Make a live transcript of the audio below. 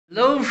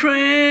Hello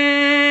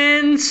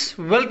friends,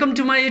 welcome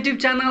to my YouTube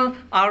channel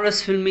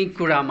RS फिल्मी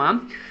कुरामा।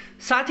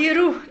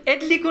 साथीहरु,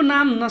 एटलीको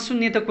नाम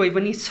नसुन्ने त कोही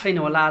पनि छैन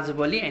होला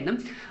आजभोलि हैन।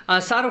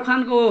 शाहरुख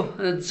खानको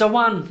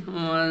जवान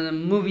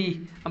मुभी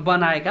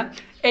बनाएका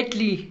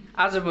एटली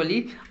आजभोलि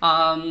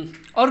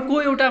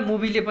अर्को एउटा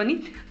मुभीले पनि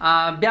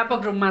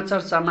व्यापक रूपमा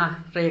चर्चामा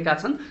रहेका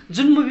छन्,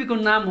 जुन मुभीको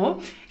नाम हो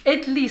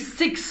एटली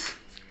 6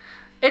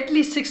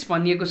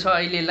 भनिएको छ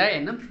अहिलेलाई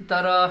हैन।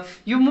 तर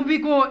यो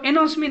मुभीको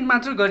एनाउन्समेन्ट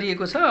मात्र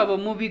गरिएको छ। अब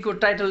मुभीको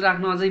टाइटल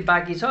राख्न अझै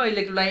बाँकी छ।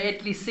 अहिलेको लागि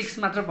एटली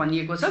 6 मात्र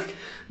भनिएको छ,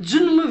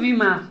 जुन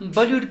मुभीमा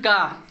बलिउडका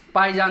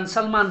भाइजान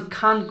सलमान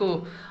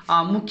खानको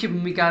मुख्य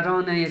भूमिका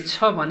रहनेछ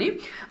भने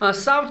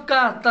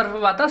साउथका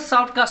तर्फबाट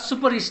साउथका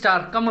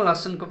सुपरस्टार कमल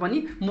हसनको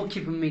पनि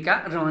मुख्य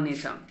भूमिका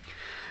रहनेछ।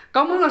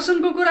 कमल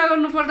हसनको कुरा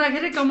गर्नु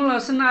पर्दाखेरि कमल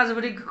हसन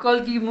आजभोलि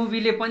कल्की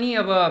मुभीले पनि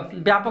अब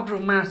व्यापक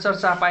रूपमा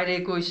चर्चा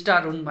पाइरहेको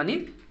स्टार हुन्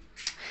भने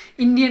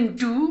इन्डियन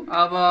 3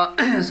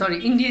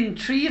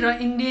 र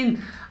इन्डियन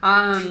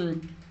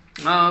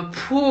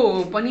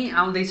 4 पनि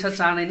आउँदैछ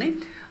चाँडै नै।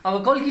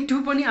 अब कल्की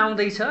 2 पनि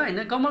आउँदैछ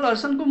हैन। कमल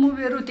हसनको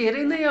मुभीहरू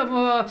धेरै नै अब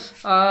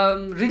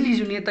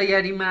रिलिज हुने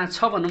तयारीमा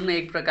छ भनौं न।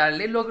 एक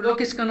प्रकारले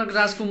लोकेश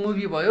कनकराजको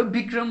मुभी भयो,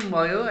 विक्रम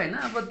भयो हैन।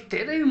 अब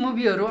धेरै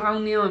मुभीहरू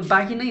आउने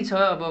बाँकी नै छ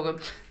अब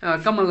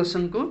कमल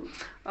हसनको।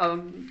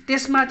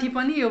 त्यसमाथि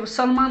पनि अब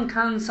सलमान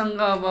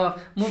खानसँग अब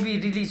मुभी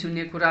रिलिज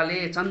हुने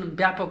कुराले झन्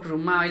व्यापक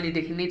रूपमा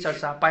अहिलेदेखि नै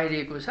चर्चा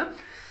पाइरहेको छ।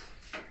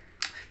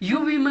 यो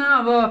मुभीमा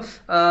अब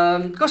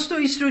कस्तो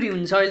स्टोरी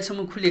हुन्छ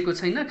अहिलेसम्म खुलेको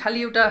छैन,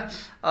 खालि एउटा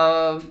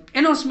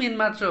एनाउन्समेन्ट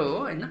मात्र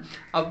हो हैन।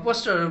 अब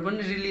पोस्टरहरू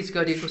पनि रिलिज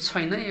गरेको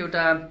छैन।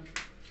 एउटा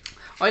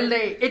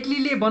अहिले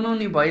एटलीले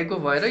बनाउने भएको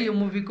भएर यो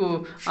मुभीको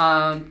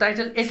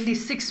टाइटल एटली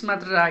 6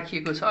 मात्र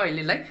राखिएको छ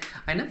अहिलेलाई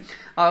हैन।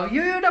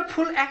 यो एउटा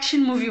फुल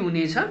एक्सन मुभी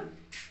हुनेछ।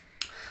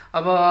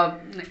 अब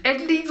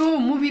एटलीको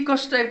मुभी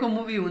कस्तो टाइपको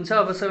मुभी हुन्छ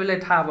अब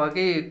सबैलाई थाहा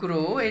भएकै कुरो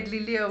हो।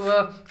 एटलीले अब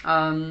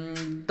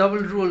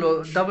डबल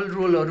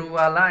रोलहरू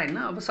वाला हैन।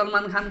 अब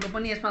सलमान खानको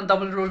पनि यसमा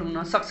डबल रोल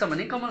हुन सक्छ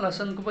भने कमल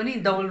हसनको पनि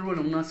डबल रोल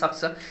हुन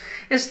सक्छ।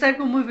 यस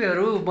टाइपको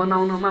मुभीहरू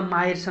बनाउनमा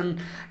माहिर छन्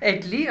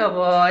एटली।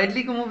 अब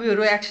एटलीको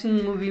मुभीहरू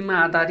एक्सन मुभीमा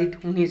आधारित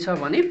हुनेछ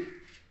भने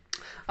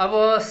अब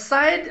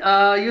सायद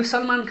यो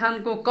सलमान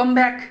खानको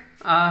कमब्याक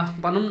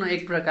भनौं न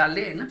एक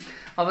प्रकारले हैन।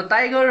 अब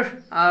टाइगर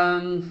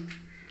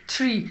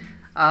 3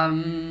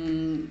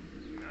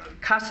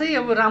 खासै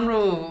अब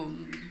राम्रो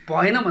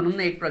भएन भनौं न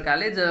एक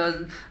प्रकारले।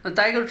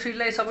 टाइगर 3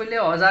 लाई सबैले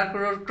 1000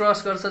 करोड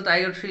क्रस गर्छ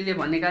टाइगर 3 ले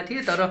भनेका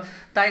थिए, तर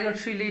टाइगर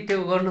 3 ले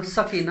त्यो गर्न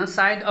सकेन।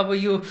 सायद अब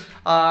यो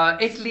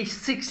एटली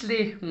 6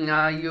 ले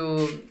यो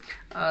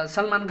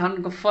सलमान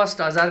खानको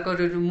फर्स्ट 1000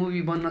 करोड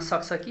मुभी बन्न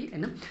सक्छ कि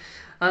हैन।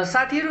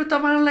 साथीहरु,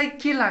 तपाईहरुलाई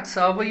के लाग्छ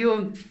अब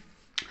यो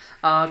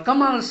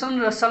कमल हसन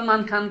र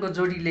सलमान खानको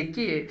जोडीले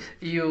के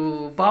यो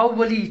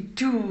बाहुबली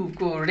 2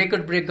 को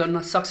रेकर्ड ब्रेक गर्न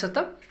सक्छ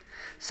त?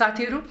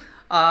 साथीहरु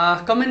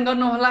कमेन्ट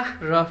गर्नुहोला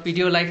र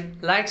भिडियोलाई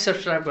लाइक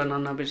सब्स्क्राइब गर्न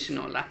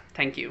नबिर्सिनु होला।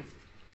 Thank you.